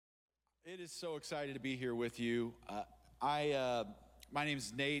It is so excited to be here with you. My name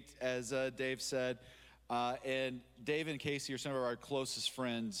is Nate, as Dave said, and Dave and Casey are some of our closest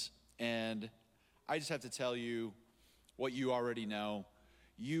friends, and I just have to tell you what you already know.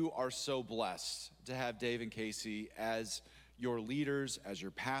 You are so blessed to have Dave and Casey as your leaders, as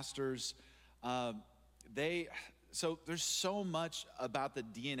your pastors. So there's so much about the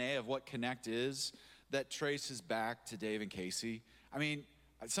DNA of what Connect is that traces back to Dave and Casey. I mean,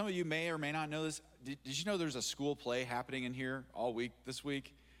 some of you may or may not know this. Did you know there's a school play happening in here all week this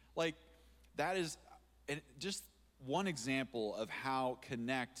week? Like, that is just one example of how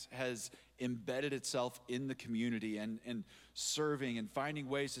Connect has embedded itself in the community and serving and finding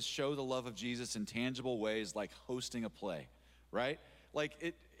ways to show the love of Jesus in tangible ways, like hosting a play, right?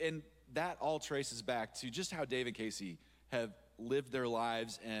 And that all traces back to just how Dave and Casey have lived their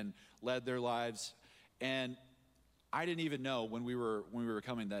lives and led their lives. And I didn't even know when we were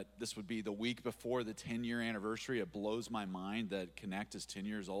coming that this would be the week before the 10-year anniversary. It blows my mind that Connect is 10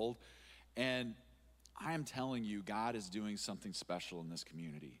 years old. And I am telling you, God is doing something special in this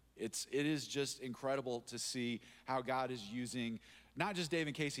community. It is just incredible to see how God is using not just Dave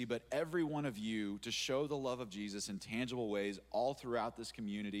and Casey, but every one of you to show the love of Jesus in tangible ways all throughout this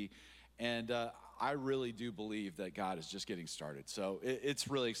community. And I really do believe that God is just getting started. So it's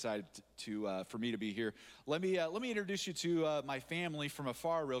really excited for me to be here. Let me introduce you to my family from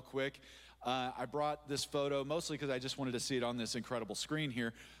afar real quick. I brought this photo mostly because I just wanted to see it on this incredible screen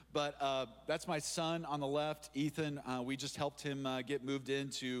here. But that's my son on the left, Ethan. We just helped him get moved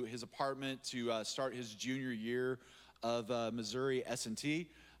into his apartment to start his junior year of Missouri S&T.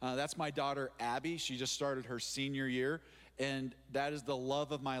 That's my daughter, Abby. She just started her senior year. And that is the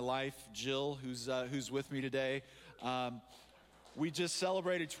love of my life, Jill, who's with me today. We just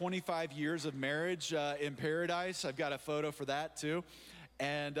celebrated 25 years of marriage in paradise. I've got a photo for that too.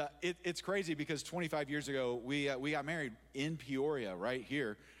 And it's crazy because 25 years ago, we got married in Peoria, right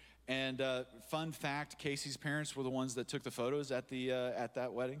here. And fun fact, Casey's parents were the ones that took the photos at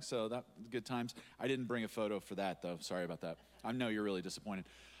that wedding. So that good times. I didn't bring a photo for that though. Sorry about that. I know you're really disappointed.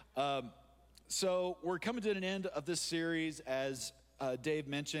 So we're coming to an end of this series, as Dave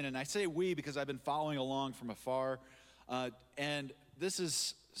mentioned, and I say we because I've been following along from afar, and this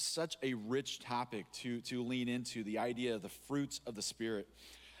is such a rich topic to lean into, the idea of the fruits of the Spirit.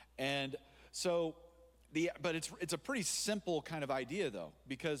 And so, but it's a pretty simple kind of idea though,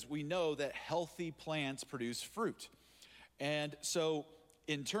 because we know that healthy plants produce fruit. And so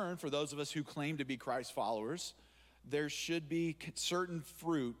in turn, for those of us who claim to be Christ followers, there should be certain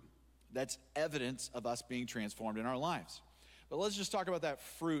fruit that's evidence of us being transformed in our lives. But let's just talk about that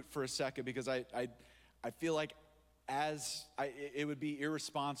fruit for a second, because I feel like it would be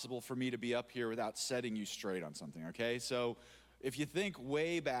irresponsible for me to be up here without setting you straight on something, okay? So if you think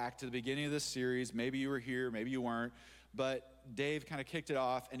way back to the beginning of this series, maybe you were here, maybe you weren't, but Dave kind of kicked it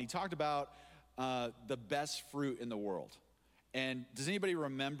off and he talked about the best fruit in the world. And does anybody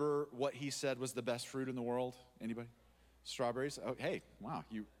remember what he said was the best fruit in the world? Anybody? Strawberries? Oh, hey, wow,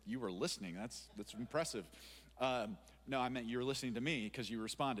 you were listening. That's impressive. No, I meant you were listening to me because you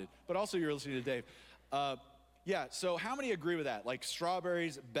responded, but also you were listening to Dave. Yeah, so how many agree with that? Like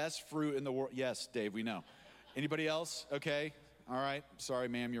strawberries, best fruit in the world? Yes, Dave, we know. Anybody else? Okay, all right. Sorry,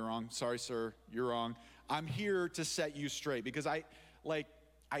 ma'am, you're wrong. Sorry, sir, you're wrong. I'm here to set you straight because I'm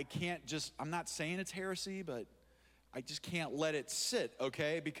not saying it's heresy, but I just can't let it sit,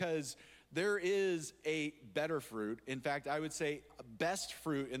 okay? Because there is a better fruit. In fact, I would say best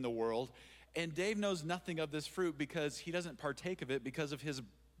fruit in the world. And Dave knows nothing of this fruit because he doesn't partake of it because of his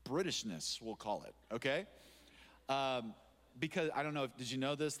Britishness, we'll call it, okay? Because, I don't know, did you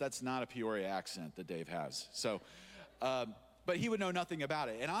know this? That's not a Peoria accent that Dave has. So, but he would know nothing about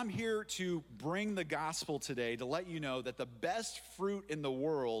it. And I'm here to bring the gospel today to let you know that the best fruit in the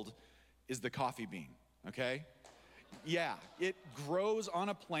world is the coffee bean, okay? Yeah, it grows on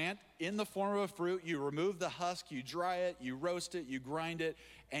a plant in the form of a fruit. You remove the husk, you dry it, you roast it, you grind it,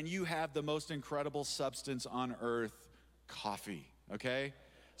 and you have the most incredible substance on earth, coffee, okay?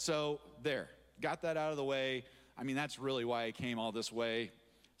 So there, got that out of the way. I mean, that's really why I came all this way.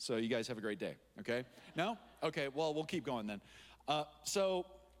 So you guys have a great day, okay? No? Okay, well, we'll keep going then. So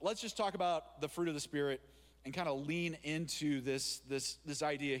let's just talk about the fruit of the Spirit and kind of lean into this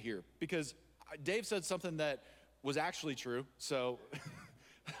idea here. Because Dave said something that was actually true, so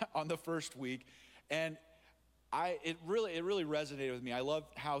on the first week, and it really resonated with me. I love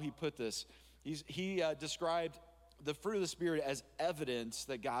how he put this. He described the fruit of the Spirit as evidence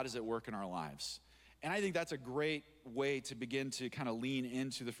that God is at work in our lives. And I think that's a great way to begin to kind of lean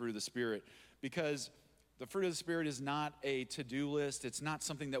into the fruit of the Spirit, because The fruit of the Spirit is not a to-do list. It's not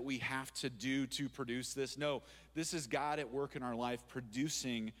something that we have to do to produce this. No, this is God at work in our life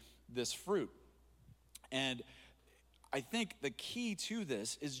producing this fruit. And I think the key to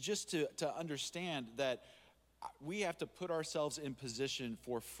this is just to understand that we have to put ourselves in position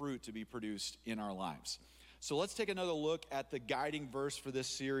for fruit to be produced in our lives. So let's take another look at the guiding verse for this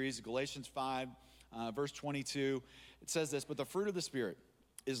series, Galatians 5, verse 22. It says this, "But the fruit of the Spirit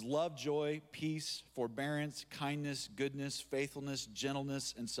is love, joy, peace, forbearance, kindness, goodness, faithfulness,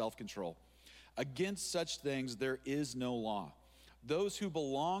 gentleness, and self-control. Against such things there is no law. Those who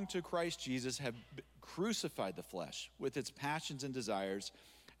belong to Christ Jesus have crucified the flesh with its passions and desires.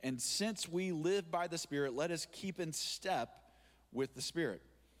 And since we live by the Spirit, let us keep in step with the Spirit."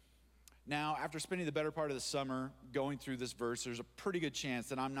 Now, after spending the better part of the summer going through this verse, there's a pretty good chance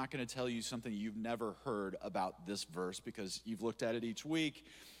that I'm not going to tell you something you've never heard about this verse because you've looked at it each week.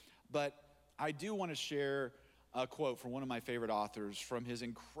 But I do want to share a quote from one of my favorite authors from his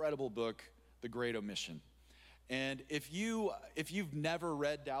incredible book, The Great Omission. And if you've never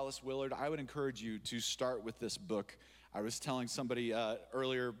read Dallas Willard, I would encourage you to start with this book. I was telling somebody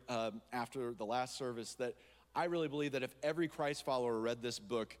earlier after the last service that I really believe that if every Christ follower read this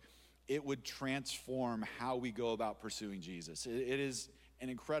book, it would transform how we go about pursuing Jesus. It is an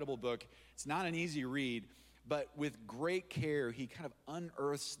incredible book. It's not an easy read, but with great care, he kind of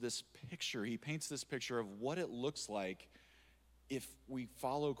unearths this picture. He paints this picture of what it looks like if we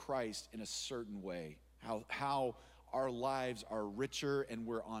follow Christ in a certain way, how our lives are richer and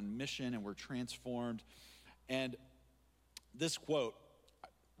we're on mission and we're transformed. And this quote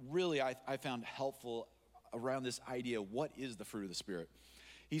really I found helpful around this idea, what is the fruit of the Spirit?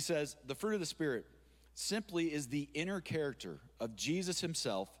 He says, "The fruit of the Spirit simply is the inner character of Jesus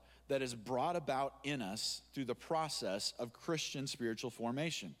himself that is brought about in us through the process of Christian spiritual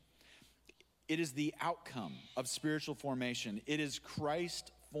formation. It is the outcome of spiritual formation. It is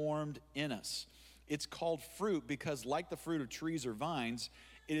Christ formed in us. It's called fruit because, like the fruit of trees or vines,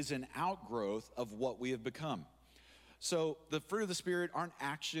 it is an outgrowth of what we have become." So the fruit of the Spirit aren't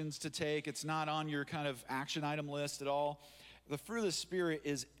actions to take. It's not on your kind of action item list at all. The fruit of the Spirit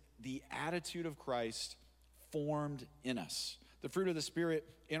is the attitude of Christ formed in us. The fruit of the Spirit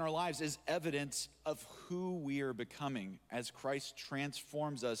in our lives is evidence of who we are becoming as Christ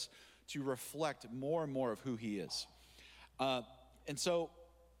transforms us to reflect more and more of who he is. And so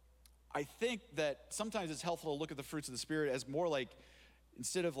I think that sometimes it's helpful to look at the fruits of the Spirit as more like,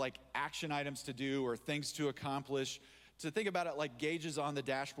 instead of like action items to do or things to accomplish, to think about it like gauges on the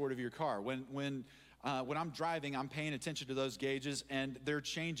dashboard of your car. When I'm driving, I'm paying attention to those gauges, and they're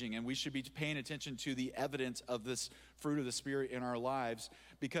changing, and we should be paying attention to the evidence of this fruit of the Spirit in our lives,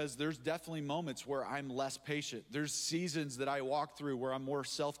 because there's definitely moments where I'm less patient. There's seasons that I walk through where I'm more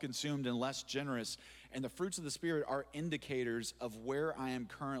self-consumed and less generous, and the fruits of the Spirit are indicators of where I am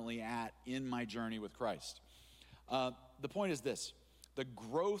currently at in my journey with Christ. The point is this: the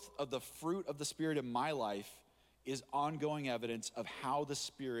growth of the fruit of the Spirit in my life is ongoing evidence of how the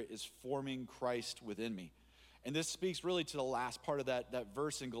Spirit is forming Christ within me. And this speaks really to the last part of that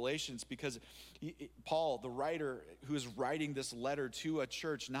verse in Galatians, because Paul, the writer who is writing this letter to a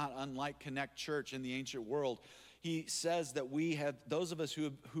church not unlike Connect Church in the ancient world, he says that we have, those of us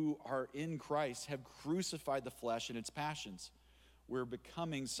who are in Christ have crucified the flesh and its passions. We're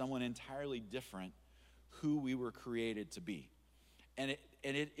becoming someone entirely different who we were created to be. And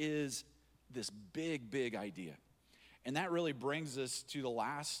it is this big idea. And that really brings us to the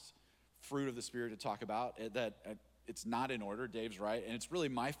last fruit of the Spirit to talk about, that it's not in order. Dave's right. And it's really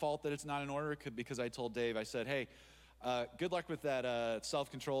my fault that it's not in order, because I told Dave, I said, hey, good luck with that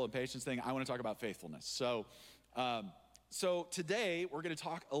self-control and patience thing. I want to talk about faithfulness. So today we're going to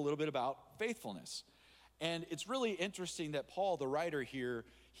talk a little bit about faithfulness. And it's really interesting that Paul, the writer here,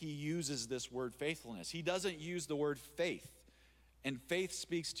 he uses this word faithfulness. He doesn't use the word faith. And faith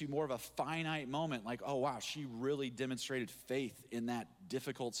speaks to more of a finite moment, like, oh, wow, she really demonstrated faith in that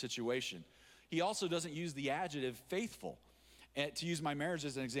difficult situation. He also doesn't use the adjective faithful. And to use my marriage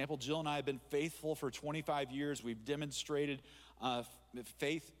as an example, Jill and I have been faithful for 25 years. We've demonstrated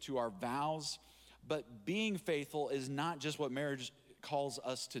faith to our vows. But being faithful is not just what marriage calls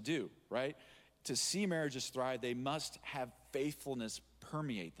us to do, right? To see marriages thrive, they must have faithfulness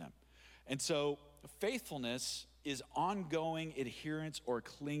permeate them. And so faithfulness is ongoing adherence or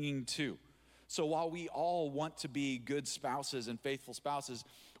clinging to. So while we all want to be good spouses and faithful spouses,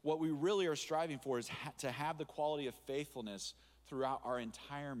 what we really are striving for is to have the quality of faithfulness throughout our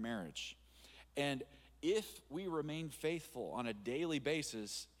entire marriage. And if we remain faithful on a daily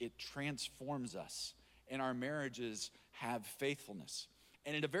basis, it transforms us, and our marriages have faithfulness.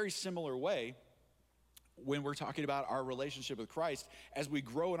 And in a very similar way, when we're talking about our relationship with Christ, as we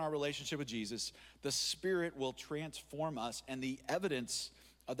grow in our relationship with Jesus, the Spirit will transform us, and the evidence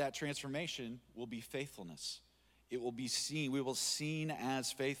of that transformation will be faithfulness. It will be seen. We will seen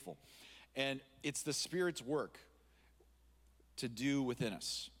as faithful. And it's the Spirit's work to do within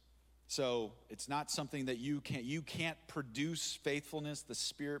us. So it's not something that you can't produce faithfulness. The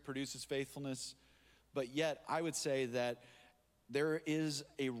Spirit produces faithfulness. But yet, I would say that there is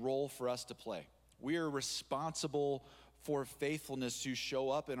a role for us to play. We are responsible for faithfulness to show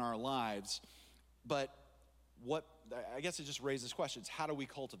up in our lives. But I guess it just raises questions. How do we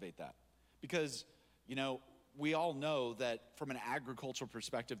cultivate that? Because, we all know that from an agricultural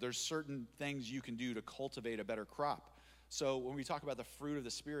perspective, there's certain things you can do to cultivate a better crop. So when we talk about the fruit of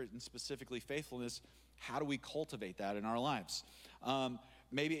the Spirit and specifically faithfulness, how do we cultivate that in our lives?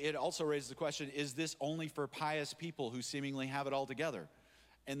 Maybe it also raises the question, is this only for pious people who seemingly have it all together?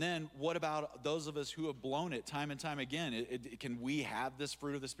 And then what about those of us who have blown it time and time again? Can we have this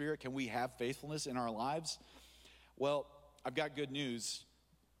fruit of the Spirit? Can we have faithfulness in our lives? Well, I've got good news,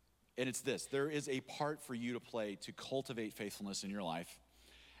 and it's this. There is a part for you to play to cultivate faithfulness in your life.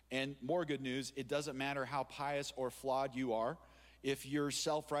 And more good news, it doesn't matter how pious or flawed you are. If you're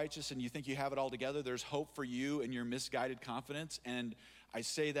self-righteous and you think you have it all together, there's hope for you and your misguided confidence. And I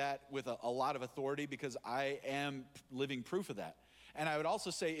say that with a lot of authority because I am living proof of that. And I would also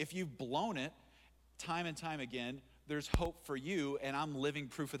say if you've blown it time and time again, there's hope for you, and I'm living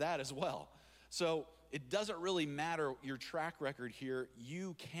proof of that as well. So it doesn't really matter your track record here.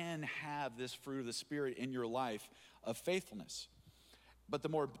 You can have this fruit of the Spirit in your life of faithfulness. But the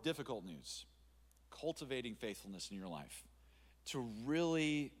more difficult news, cultivating faithfulness in your life, to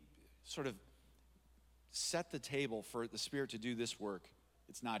really sort of set the table for the Spirit to do this work,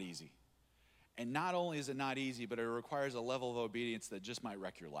 it's not easy. And not only is it not easy, but it requires a level of obedience that just might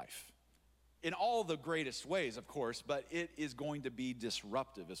wreck your life. In all the greatest ways, of course, but it is going to be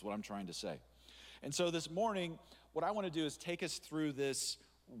disruptive, is what I'm trying to say. And so this morning, what I want to do is take us through this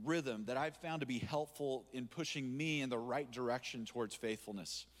rhythm that I've found to be helpful in pushing me in the right direction towards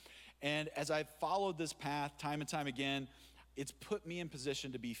faithfulness. And as I've followed this path time and time again, it's put me in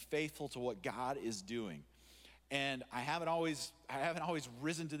position to be faithful to what God is doing. And I haven't always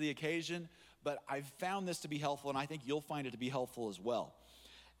risen to the occasion, but I've found this to be helpful, and I think you'll find it to be helpful as well.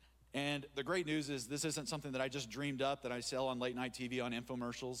 And the great news is this isn't something that I just dreamed up that I sell on late night TV on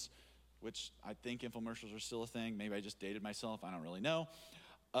infomercials, which I think infomercials are still a thing. Maybe I just dated myself. I don't really know.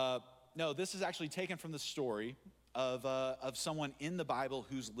 No, this is actually taken from the story of someone in the Bible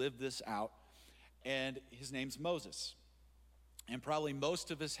who's lived this out, and his name's Moses. And probably most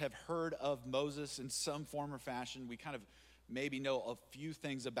of us have heard of Moses in some form or fashion. We kind of maybe know a few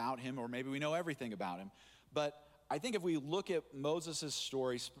things about him, or maybe we know everything about him. But I think if we look at Moses'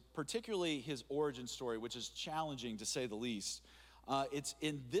 story, particularly his origin story, which is challenging to say the least, it's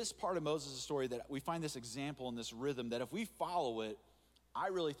in this part of Moses' story that we find this example and this rhythm that if we follow it, I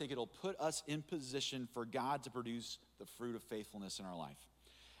really think it'll put us in position for God to produce the fruit of faithfulness in our life.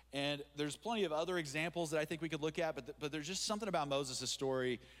 And there's plenty of other examples that I think we could look at, but there's just something about Moses'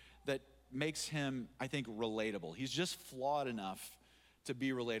 story that makes him, I think, relatable. He's just flawed enough to be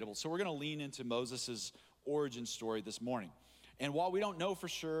relatable. So we're going to lean into Moses' origin story this morning. And while we don't know for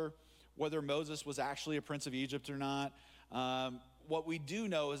sure whether Moses was actually a prince of Egypt or not, what we do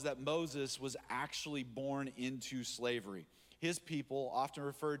know is that Moses was actually born into slavery. His people, often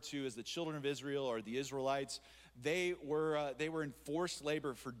referred to as the children of Israel or the Israelites, they were in forced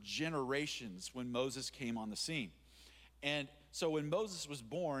labor for generations when Moses came on the scene. And so when Moses was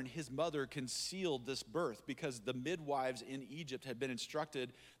born, his mother concealed this birth because the midwives in Egypt had been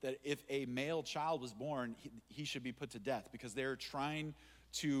instructed that if a male child was born, he should be put to death because they're trying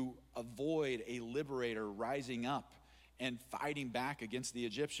to avoid a liberator rising up and fighting back against the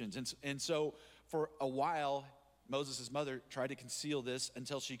Egyptians. And so for a while, Moses' mother tried to conceal this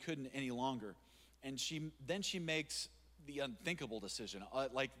until she couldn't any longer. And then she makes the unthinkable decision.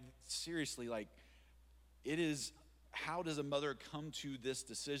 Seriously, it is, how does a mother come to this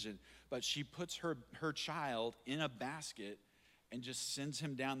decision? But she puts her child in a basket and just sends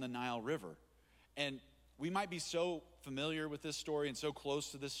him down the Nile River. And we might be so familiar with this story and so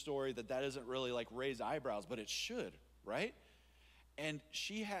close to this story that doesn't really raise eyebrows, but it should, right? And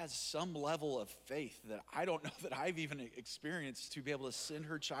she has some level of faith that I don't know that I've even experienced to be able to send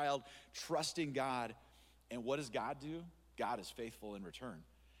her child trusting God. And what does God do? God is faithful in return.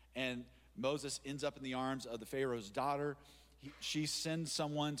 And Moses ends up in the arms of the Pharaoh's daughter. She sends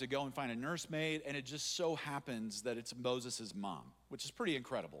someone to go and find a nursemaid, and it just so happens that it's Moses' mom, which is pretty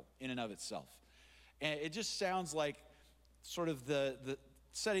incredible in and of itself. And it just sounds like sort of the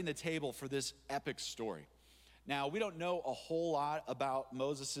setting the table for this epic story. Now, we don't know a whole lot about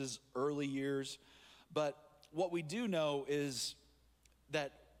Moses' early years, but what we do know is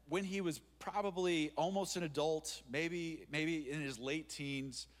that when he was probably almost an adult, maybe in his late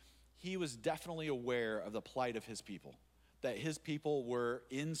teens, he was definitely aware of the plight of his people, that his people were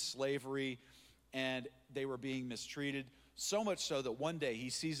in slavery and they were being mistreated, so much so that one day he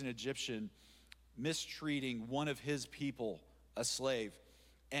sees an Egyptian mistreating one of his people, a slave,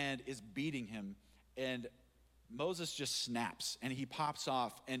 and is beating him. And Moses just snaps and he pops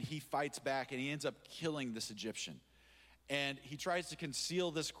off and he fights back and he ends up killing this Egyptian. And he tries to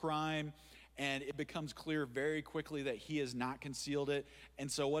conceal this crime, and it becomes clear very quickly that he has not concealed it.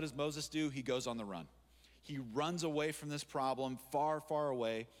 And so what does Moses do? He goes on the run. He runs away from this problem, far, far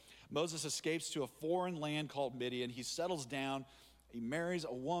away. Moses escapes to a foreign land called Midian. He settles down. He marries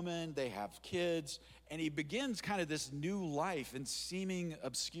a woman. They have kids. And he begins kind of this new life in seeming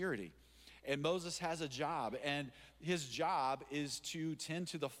obscurity. And Moses has a job, and his job is to tend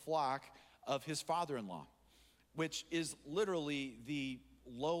to the flock of his father-in-law, which is literally the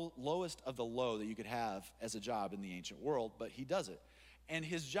lowest of the low that you could have as a job in the ancient world, but he does it. And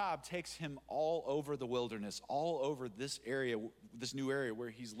his job takes him all over the wilderness, all over this area, this new area where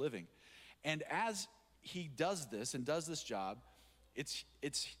he's living. And as he does this and does this job, it's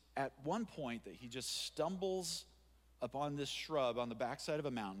at one point that he just stumbles upon this shrub on the backside of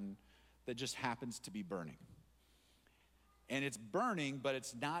a mountain that just happens to be burning. And it's burning, but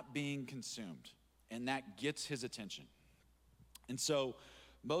it's not being consumed. And that gets his attention. And so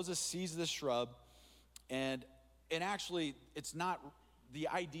Moses sees this shrub, and actually it's not, the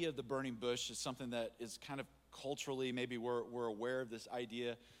idea of the burning bush is something that is kind of culturally, maybe we're aware of this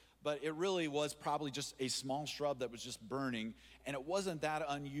idea, but it really was probably just a small shrub that was just burning, and it wasn't that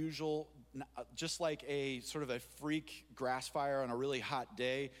unusual, just like a sort of a freak grass fire on a really hot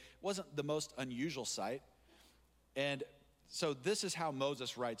day. It wasn't the most unusual sight. And so this is how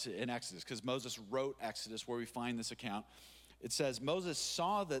Moses writes it in Exodus, because Moses wrote Exodus where we find this account. It says, Moses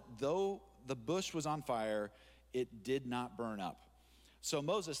saw that though the bush was on fire, it did not burn up. So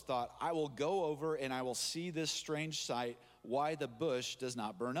Moses thought, I will go over and I will see this strange sight, why the bush does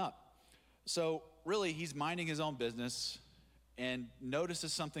not burn up. So really, he's minding his own business and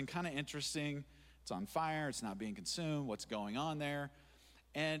notices something kind of interesting. It's on fire, it's not being consumed, what's going on there?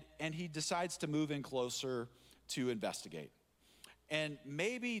 And he decides to move in closer to investigate. And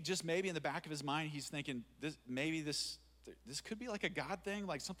maybe, just maybe in the back of his mind, he's thinking, this could be like a God thing,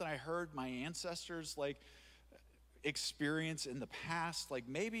 like something I heard my ancestors experience in the past. Like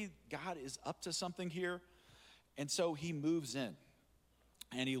maybe God is up to something here. And so he moves in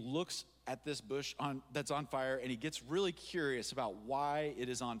and he looks at this bush that's on fire, and he gets really curious about why it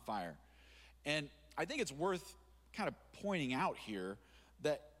is on fire. And I think it's worth kind of pointing out here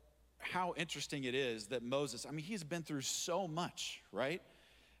that how interesting it is that Moses, he's been through so much, right?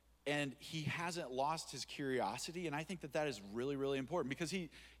 And he hasn't lost his curiosity, and I think that is really, really important, because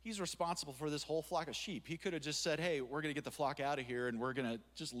he's responsible for this whole flock of sheep. He could have just said, hey, we're going to get the flock out of here, and we're going to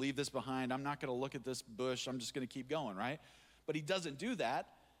just leave this behind. I'm not going to look at this bush. I'm just going to keep going, right? But he doesn't do that.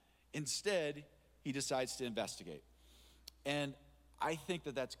 Instead, he decides to investigate. And I think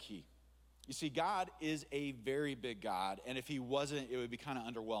that that's key. You see, God is a very big God, and if he wasn't, it would be kind of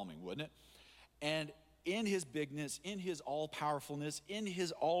underwhelming, wouldn't it? And in his bigness, in his all-powerfulness, in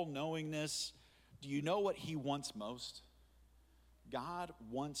his all-knowingness, do you know what he wants most? God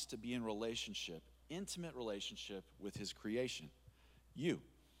wants to be in relationship, intimate relationship with his creation, you.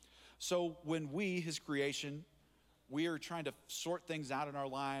 So when we, his creation, we are trying to sort things out in our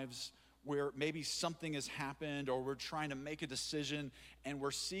lives, where maybe something has happened, or we're trying to make a decision and we're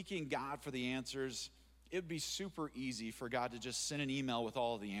seeking God for the answers, it would be super easy for God to just send an email with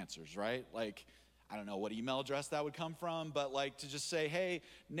all of the answers, right? Like, I don't know what email address that would come from, but like to just say, hey,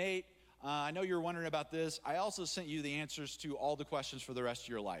 Nate, I know you're wondering about this. I also sent you the answers to all the questions for the rest of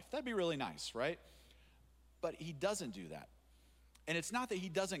your life. That'd be really nice, right? But he doesn't do that. And it's not that he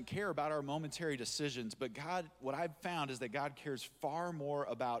doesn't care about our momentary decisions, but God, what I've found is that God cares far more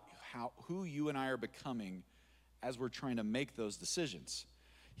about who you and I are becoming as we're trying to make those decisions.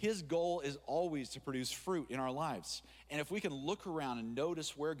 His goal is always to produce fruit in our lives. And if we can look around and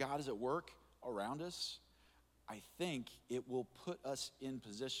notice where God is at work around us, I think it will put us in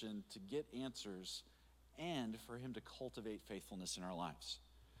position to get answers and for him to cultivate faithfulness in our lives.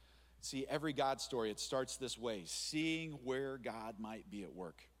 See, every God story, it starts this way, seeing where God might be at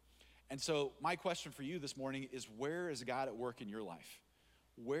work. And so my question for you this morning is, where is God at work in your life?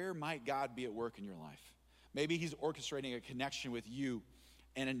 Where might God be at work in your life? Maybe he's orchestrating a connection with you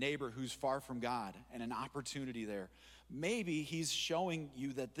and a neighbor who's far from God and an opportunity there. Maybe he's showing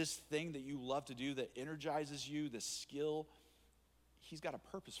you that this thing that you love to do that energizes you, this skill, he's got a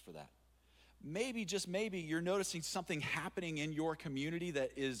purpose for that. Maybe, just maybe, you're noticing something happening in your community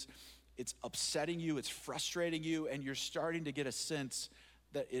that it's upsetting you, it's frustrating you, and you're starting to get a sense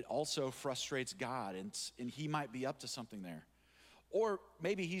that it also frustrates God, and he might be up to something there. Or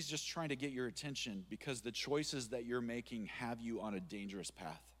maybe he's just trying to get your attention because the choices that you're making have you on a dangerous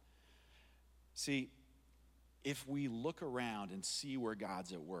path. See, if we look around and see where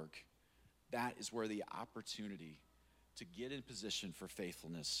God's at work, that is where the opportunity to get in position for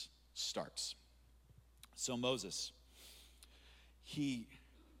faithfulness starts. So Moses, he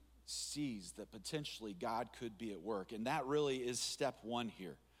sees that potentially God could be at work, and that really is step one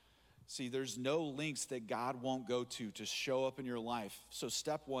here. See, there's no links that God won't go to show up in your life. So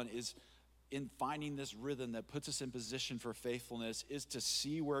step one is in finding this rhythm that puts us in position for faithfulness is to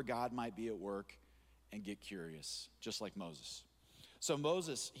see where God might be at work and get curious, just like Moses. So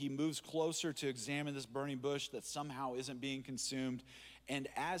Moses, he moves closer to examine this burning bush that somehow isn't being consumed. And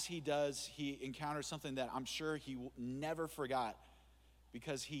as he does, he encounters something that I'm sure he never forgot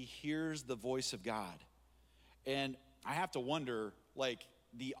because he hears the voice of God. And I have to wonder, like,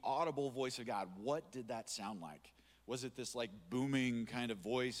 the audible voice of God, what did that sound like? Was it this like booming kind of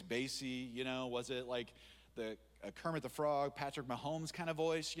voice, bassy, Was it like the Kermit the Frog, Patrick Mahomes kind of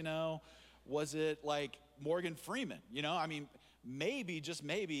voice, Was it like Morgan Freeman, I mean, maybe, just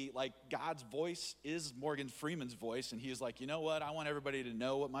maybe, like God's voice is Morgan Freeman's voice, and he is like, you know what, I want everybody to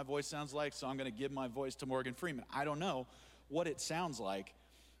know what my voice sounds like, so I'm gonna give my voice to Morgan Freeman. I don't know what it sounds like,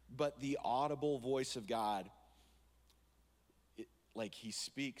 but the audible voice of God, like he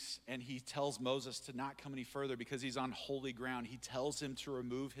speaks and he tells Moses to not come any further because he's on holy ground. He tells him to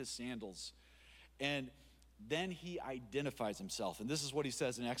remove his sandals. And then he identifies himself. And this is what he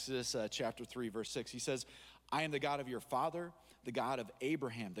says in Exodus chapter 3, verse 6. He says, I am the God of your father, the God of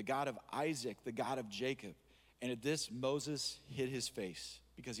Abraham, the God of Isaac, the God of Jacob. And at this, Moses hid his face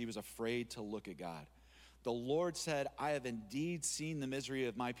because he was afraid to look at God. The Lord said, I have indeed seen the misery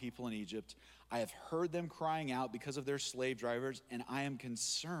of my people in Egypt. I have heard them crying out because of their slave drivers, and I am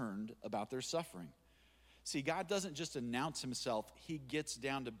concerned about their suffering. See, God doesn't just announce himself, he gets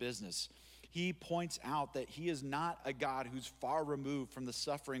down to business. He points out that he is not a God who's far removed from the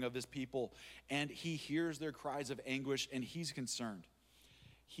suffering of his people, and he hears their cries of anguish, and he's concerned.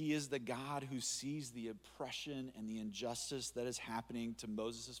 He is the God who sees the oppression and the injustice that is happening to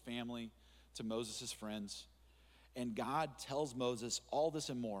Moses' family, to Moses' friends. And God tells Moses all this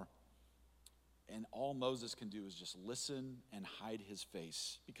and more. And all Moses can do is just listen and hide his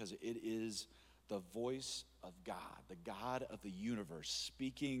face because it is the voice of God, the God of the universe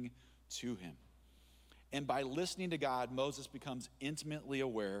speaking to him. And by listening to God, Moses becomes intimately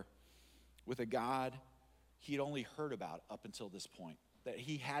aware with a God he'd only heard about up until this point, that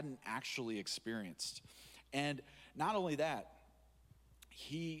he hadn't actually experienced. And not only that,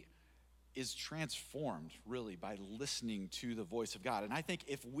 he is transformed really by listening to the voice of God. And I think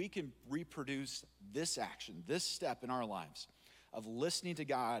if we can reproduce this action, this step in our lives of listening to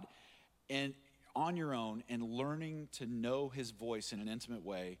God and on your own and learning to know his voice in an intimate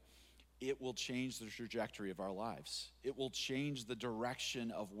way, it will change the trajectory of our lives. It will change the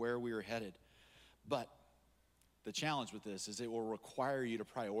direction of where we are headed. But the challenge with this is it will require you to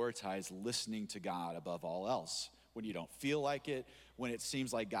prioritize listening to God above all else. When you don't feel like it, when it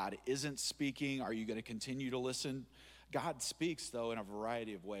seems like God isn't speaking, are you going to continue to listen? God speaks, though, in a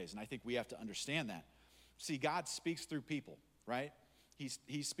variety of ways, and I think we have to understand that. See, God speaks through people, right?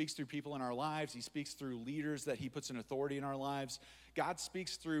 He speaks through people in our lives. He speaks through leaders that he puts in authority in our lives. God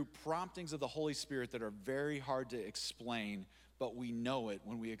speaks through promptings of the Holy Spirit that are very hard to explain, but we know it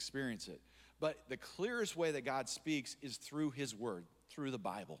when we experience it. But the clearest way that God speaks is through his word, through the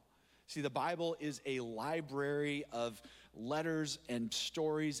Bible. See, the Bible is a library of letters and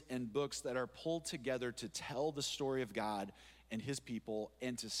stories and books that are pulled together to tell the story of God and his people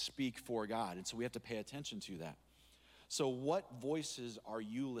and to speak for God. And so we have to pay attention to that. So what voices are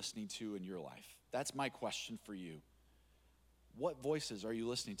you listening to in your life? That's my question for you. What voices are you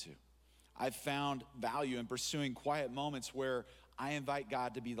listening to? I've found value in pursuing quiet moments where I invite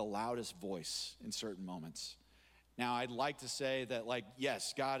God to be the loudest voice in certain moments. Now, I'd like to say that,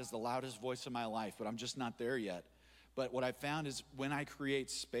 yes, God is the loudest voice in my life, but I'm just not there yet. But what I found is when I create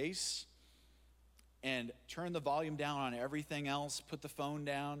space and turn the volume down on everything else, put the phone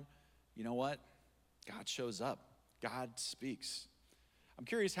down, you know what? God shows up. God speaks. I'm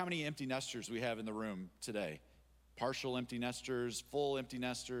curious how many empty nesters we have in the room today. Partial empty nesters, full empty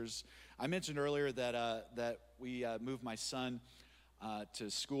nesters. I mentioned earlier that we moved my son to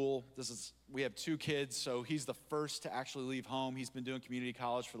school. We have 2 kids, so he's the first to actually leave home. He's been doing community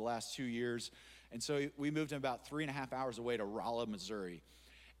college for the last 2 years. And so we moved him about 3.5 hours away to Rolla, Missouri.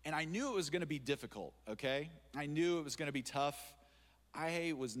 And I knew it was gonna be difficult, okay? I knew it was gonna be tough.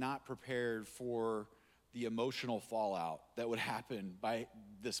 I was not prepared for the emotional fallout that would happen by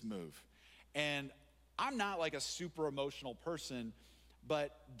this move. And I'm not like a super emotional person,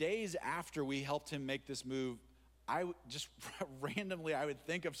 but days after we helped him make this move, I would just randomly, I would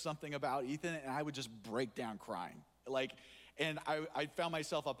think of something about Ethan and I would just break down crying. And I found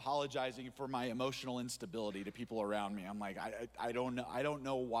myself apologizing for my emotional instability to people around me. I'm like, I don't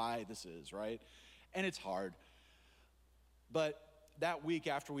know why this is, right? And it's hard. But that week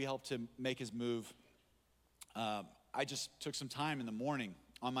after we helped him make his move, I just took some time in the morning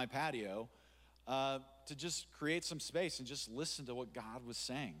on my patio to just create some space and just listen to what God was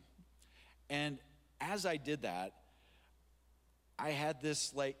saying. And as I did that, I had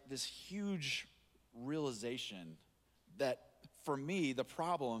this huge realization that for me, the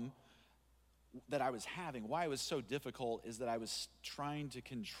problem that I was having, why it was so difficult, is that I was trying to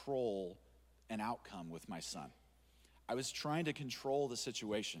control an outcome with my son. I was trying to control the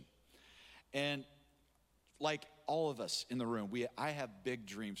situation. And like all of us in the room, I have big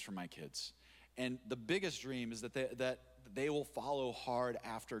dreams for my kids. And the biggest dream is that they will follow hard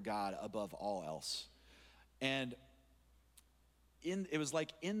after God above all else. And it was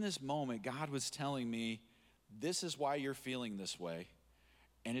like in this moment, God was telling me, this is why you're feeling this way,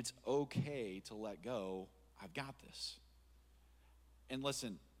 and it's okay to let go. I've got this. And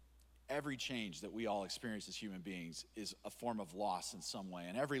listen, every change that we all experience as human beings is a form of loss in some way,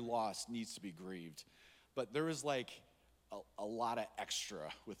 and every loss needs to be grieved. But there was like a lot of extra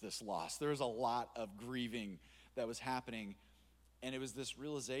with this loss. There was a lot of grieving that was happening, and it was this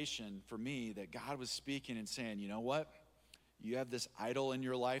realization for me that God was speaking and saying, you know what? You have this idol in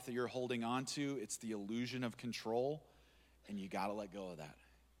your life that you're holding on to. It's the illusion of control, and you got to let go of that.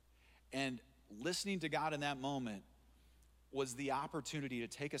 And listening to God in that moment was the opportunity to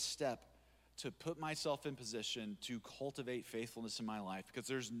take a step to put myself in position to cultivate faithfulness in my life, because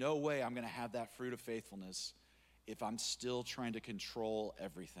there's no way I'm going to have that fruit of faithfulness if I'm still trying to control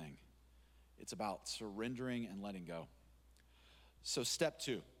everything. It's about surrendering and letting go. So step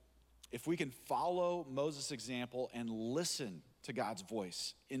 2. If we can follow Moses' example and listen to God's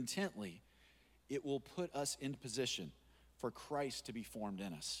voice intently, it will put us in position for Christ to be formed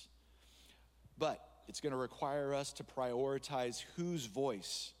in us. But it's going to require us to prioritize whose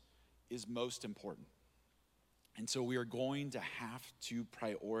voice is most important. And so we are going to have to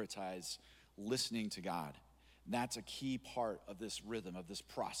prioritize listening to God. That's a key part of this rhythm, of this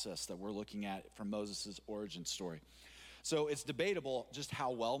process that we're looking at from Moses' origin story. So it's debatable just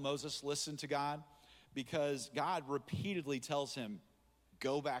how well Moses listened to God, because God repeatedly tells him,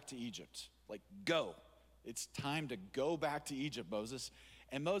 go back to Egypt. Like, go. It's time to go back to Egypt, Moses.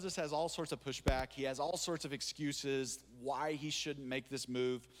 And Moses has all sorts of pushback. He has all sorts of excuses why he shouldn't make this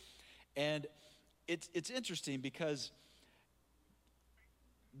move. And it's interesting because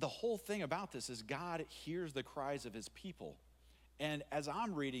the whole thing about this is God hears the cries of his people. And as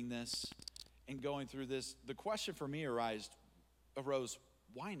I'm reading this and going through this, the question for me arose,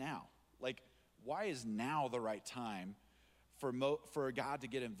 why now? Like, why is now the right time for God to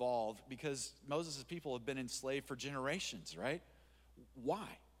get involved? Because Moses' people have been enslaved for generations, right? Why?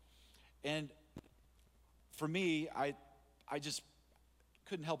 And for me, I just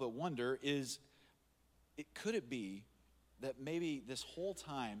couldn't help but wonder, could it be that maybe this whole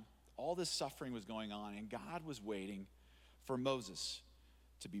time, all this suffering was going on and God was waiting for Moses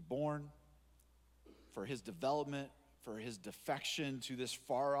to be born, for his development, for his defection to this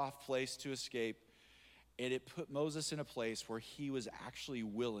far off place to escape. And it put Moses in a place where he was actually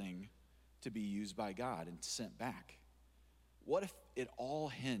willing to be used by God and sent back. What if it all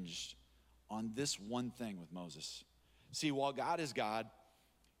hinged on this one thing with Moses? See, while God is God,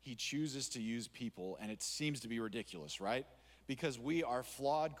 he chooses to use people, and it seems to be ridiculous, right? Because we are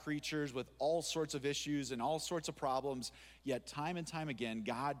flawed creatures with all sorts of issues and all sorts of problems, yet time and time again,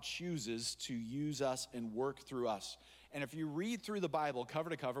 God chooses to use us and work through us. And if you read through the Bible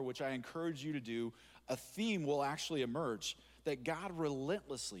cover to cover, which I encourage you to do, a theme will actually emerge that God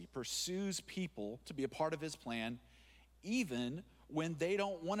relentlessly pursues people to be a part of his plan, even when they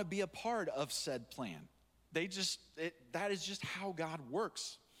don't want to be a part of said plan. That is just how God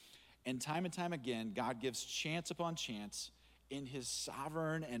works. And time again, God gives chance upon chance. In his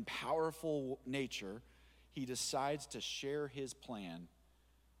sovereign and powerful nature, he decides to share his plan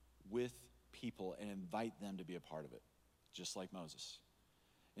with people and invite them to be a part of it, just like Moses.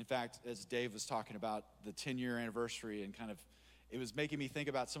 In fact, as Dave was talking about the 10-year anniversary and kind of it was making me think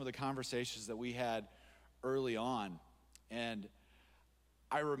about some of the conversations that we had early on. And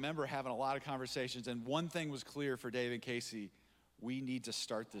I remember having a lot of conversations, and one thing was clear for Dave and Casey: we need to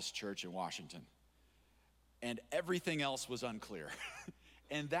start this church in Washington. And everything else was unclear.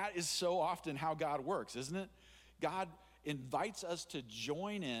 And that is so often how God works, isn't it? God invites us to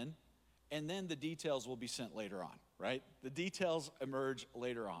join in, and then the details will be sent later on, right? The details emerge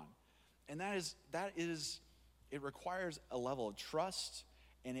later on. And that is, it requires a level of trust,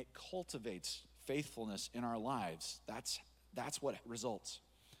 and it cultivates faithfulness in our lives. That's what results.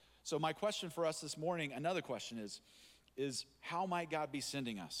 So my question for us this morning, another question is how might God be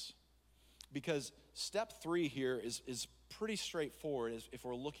sending us? Because step 3 here is pretty straightforward if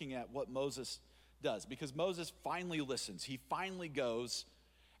we're looking at what Moses does. Because Moses finally listens. He finally goes,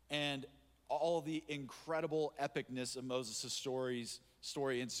 and all the incredible epicness of Moses'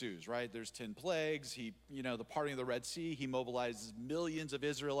 story ensues, right? There's 10 plagues. The parting of the Red Sea, he mobilizes millions of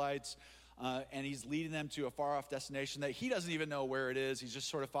Israelites, and he's leading them to a far-off destination that he doesn't even know where it is. He's just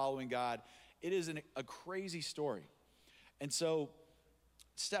sort of following God. It is a crazy story. And so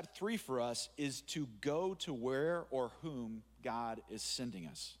step 3 for us is to go to where or whom God is sending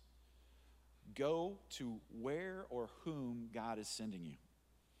us. Go to where or whom God is sending you.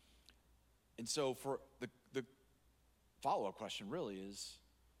 And so for the follow-up question really is,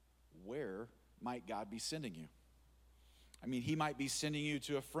 where might God be sending you? I mean, he might be sending you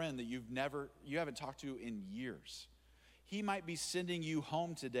to a friend that you haven't talked to in years. He might be sending you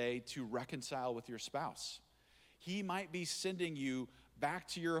home today to reconcile with your spouse. He might be sending you back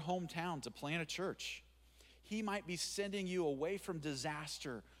to your hometown to plant a church. He might be sending you away from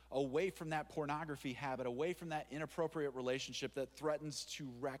disaster, away from that pornography habit, away from that inappropriate relationship that threatens to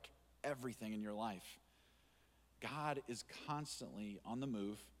wreck everything in your life. God is constantly on the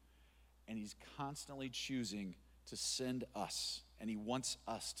move, and he's constantly choosing to send us, and he wants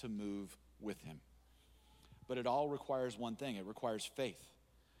us to move with him. But it all requires one thing. It requires faith.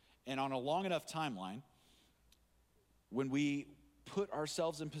 And on a long enough timeline, when we put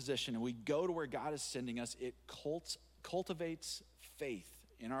ourselves in position and we go to where God is sending us, it cultivates faith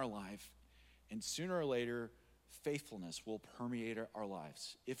in our life. And sooner or later, faithfulness will permeate our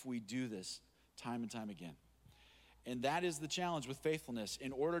lives if we do this time and time again. And that is the challenge with faithfulness.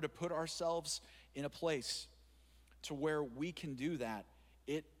 In order to put ourselves in a place to where we can do that,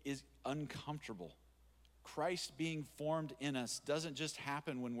 it is uncomfortable. Christ being formed in us doesn't just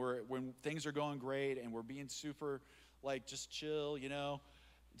happen when things are going great and we're being super just chill,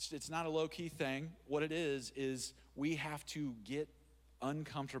 It's not a low-key thing. What it is we have to get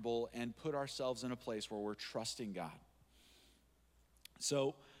uncomfortable and put ourselves in a place where we're trusting God.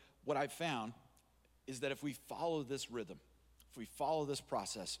 So what I've found is that if we follow this rhythm, if we follow this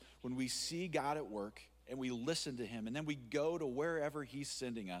process, when we see God at work and we listen to him and then we go to wherever he's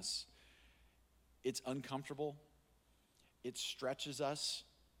sending us, it's uncomfortable, it stretches us,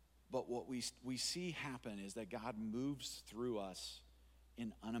 but what we see happen is that God moves through us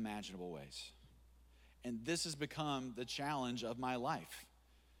in unimaginable ways. And this has become the challenge of my life: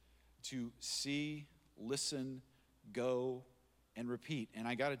 to see, listen, go, and repeat. And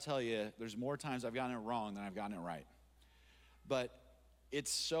I gotta tell you, there's more times I've gotten it wrong than I've gotten it right. But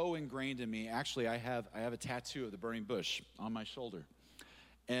it's so ingrained in me. Actually, I have a tattoo of the burning bush on my shoulder.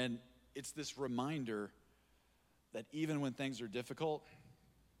 And it's this reminder that even when things are difficult,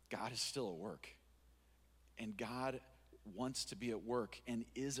 God is still at work. And God wants to be at work and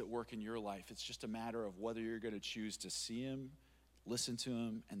is at work in your life. It's just a matter of whether you're going to choose to see him, listen to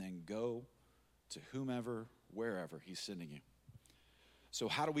him, and then go to whomever, wherever he's sending you. So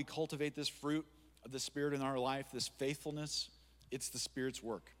how do we cultivate this fruit of the Spirit in our life, this faithfulness? It's the Spirit's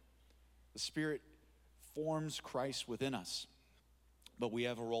work. The Spirit forms Christ within us, but we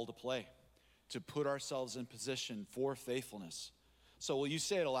have a role to play to put ourselves in position for faithfulness. So will you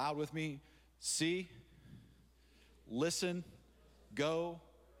say it aloud with me? See, listen, go,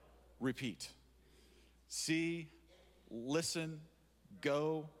 repeat. See, listen,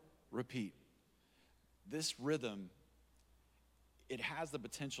 go, repeat. This rhythm, it has the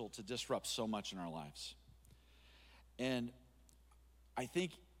potential to disrupt so much in our lives. And I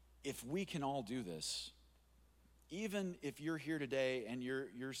think if we can all do this, even if you're here today and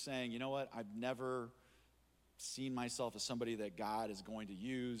you're saying, you know what, I've never seen myself as somebody that God is going to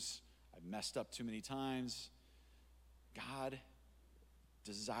use, I've messed up too many times. God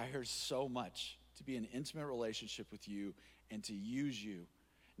desires so much to be in an intimate relationship with you and to use you,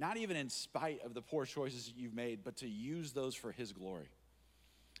 not even in spite of the poor choices that you've made, but to use those for his glory.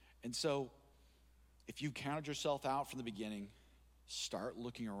 And so if you counted yourself out from the beginning, start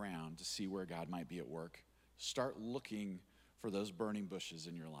looking around to see where God might be at work. Start looking for those burning bushes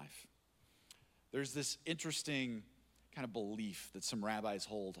in your life. There's this interesting kind of belief that some rabbis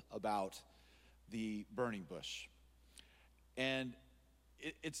hold about the burning bush. And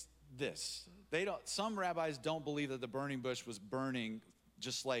it's this. Some rabbis don't believe that the burning bush was burning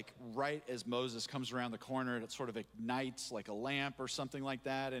just like right as Moses comes around the corner, it sort of ignites like a lamp or something like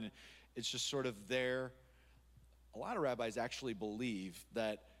that, and it's just sort of there. A lot of rabbis actually believe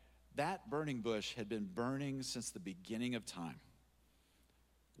that that burning bush had been burning since the beginning of time.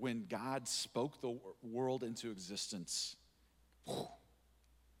 When God spoke the world into existence,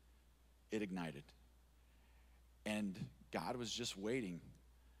 it ignited. And God was just waiting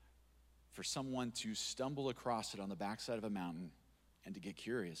for someone to stumble across it on the backside of a mountain and to get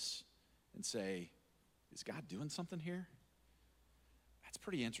curious and say, is God doing something here? That's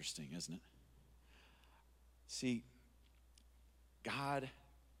pretty interesting, isn't it? See, God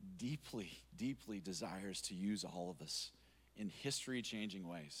deeply, deeply desires to use all of us in history-changing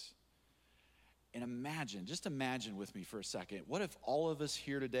ways. And just imagine with me for a second, what if all of us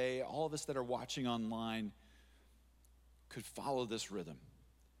here today, all of us that are watching online, could follow this rhythm,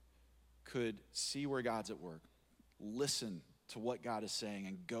 could see where God's at work, listen to what God is saying,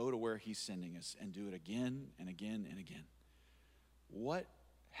 and go to where he's sending us and do it again and again and again. What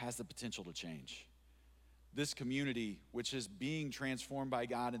has the potential to change? This community, which is being transformed by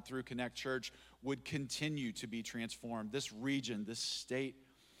God and through Connect Church, would continue to be transformed. This region, this state,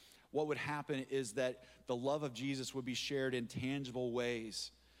 what would happen is that the love of Jesus would be shared in tangible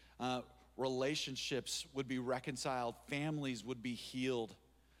ways. Relationships would be reconciled. Families would be healed.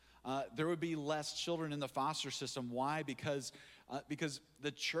 There would be less children in the foster system. Why? Because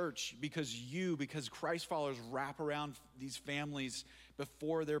the church, because Christ followers wrap around these families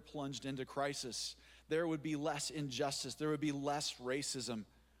before they're plunged into crisis. There would be less injustice. There would be less racism.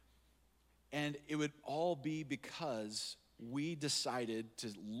 And it would all be because we decided to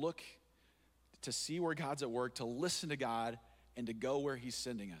look, to see where God's at work, to listen to God, and to go where he's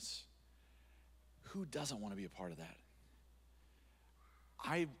sending us. Who doesn't want to be a part of that?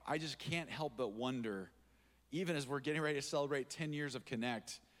 I just can't help but wonder, even as we're getting ready to celebrate 10 years of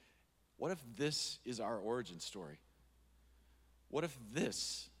Connect, what if this is our origin story? What if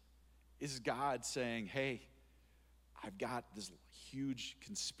this is God saying, hey, I've got this huge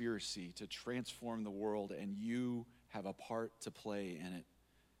conspiracy to transform the world, and you have a part to play in it.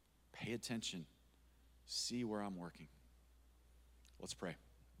 Pay attention. See where I'm working. Let's pray.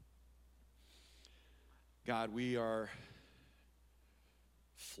 God, we are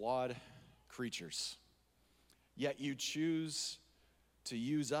flawed creatures, yet you choose to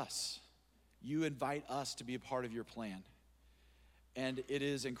use us. You invite us to be a part of your plan. And it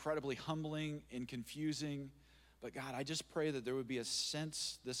is incredibly humbling and confusing. But God, I just pray that there would be a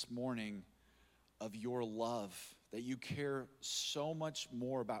sense this morning of your love, that you care so much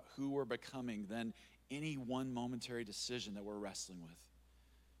more about who we're becoming than any one momentary decision that we're wrestling with.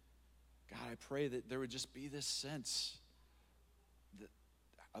 God, I pray that there would just be this sense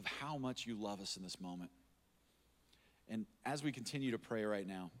of how much you love us in this moment. And as we continue to pray right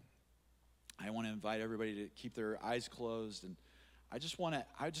now, I want to invite everybody to keep their eyes closed, and I just want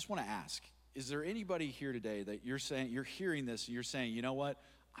to ask, is there anybody here today that you're hearing this and you're saying, you know what?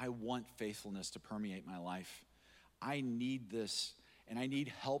 I want faithfulness to permeate my life. I need this, and I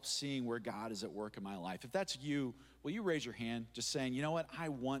need help seeing where God is at work in my life. If that's you, will you raise your hand just saying, you know what? I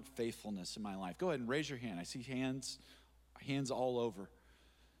want faithfulness in my life. Go ahead and raise your hand. I see hands all over.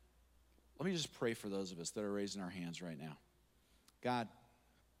 Let me just pray for those of us that are raising our hands right now. God,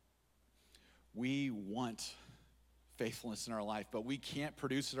 we want faithfulness in our life, but we can't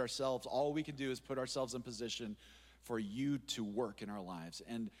produce it ourselves. All we can do is put ourselves in position for you to work in our lives.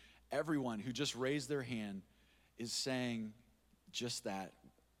 And everyone who just raised their hand is saying just that.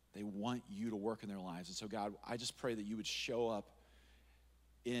 They want you to work in their lives. And so, God, I just pray that you would show up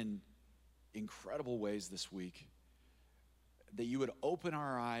in incredible ways this week, that you would open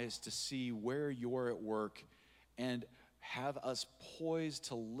our eyes to see where you're at work and have us poised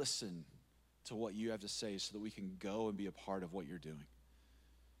to listen to what you have to say so that we can go and be a part of what you're doing.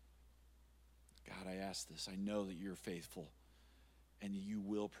 God, I ask this. I know that you're faithful and you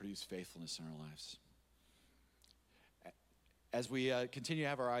will produce faithfulness in our lives. As we continue to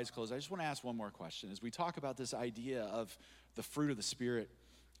have our eyes closed, I just want to ask one more question. As we talk about this idea of the fruit of the Spirit,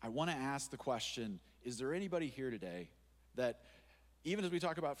 I want to ask the question, is there anybody here today that even as we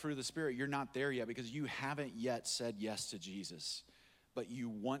talk about fruit of the Spirit, you're not there yet because you haven't yet said yes to Jesus, but you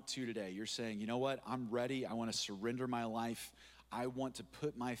want to today? You're saying, you know what? I'm ready. I want to surrender my life. I want to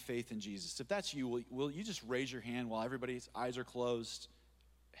put my faith in Jesus. If that's you, will you just raise your hand while everybody's eyes are closed,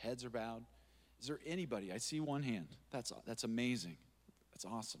 heads are bowed? Is there anybody? I see one hand. That's amazing. That's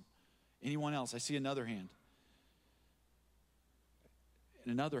awesome. Anyone else? I see another hand.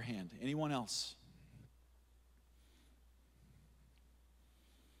 And another hand. Anyone else?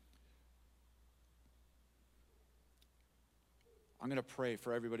 I'm going to pray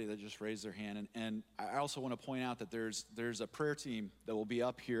for everybody that just raised their hand. And I also want to point out that there's a prayer team that will be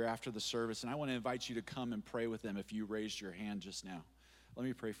up here after the service. And I want to invite you to come and pray with them if you raised your hand just now. Let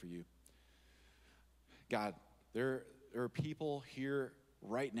me pray for you. God, there are people here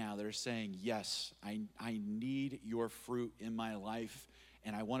right now that are saying, yes, I need your fruit in my life,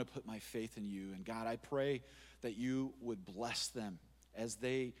 and I want to put my faith in you. And God, I pray that you would bless them as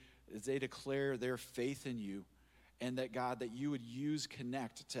they declare their faith in you. And that, God, that you would use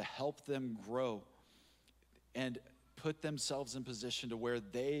Connect to help them grow and put themselves in position to where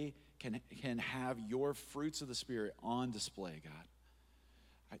they can have your fruits of the Spirit on display,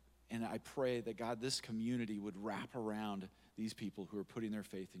 God. And I pray that, God, this community would wrap around these people who are putting their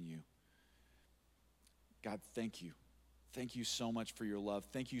faith in you. God, thank you. Thank you so much for your love.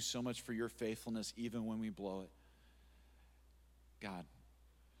 Thank you so much for your faithfulness even when we blow it. God,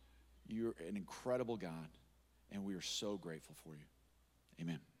 you're an incredible God. And we are so grateful for you.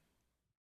 Amen.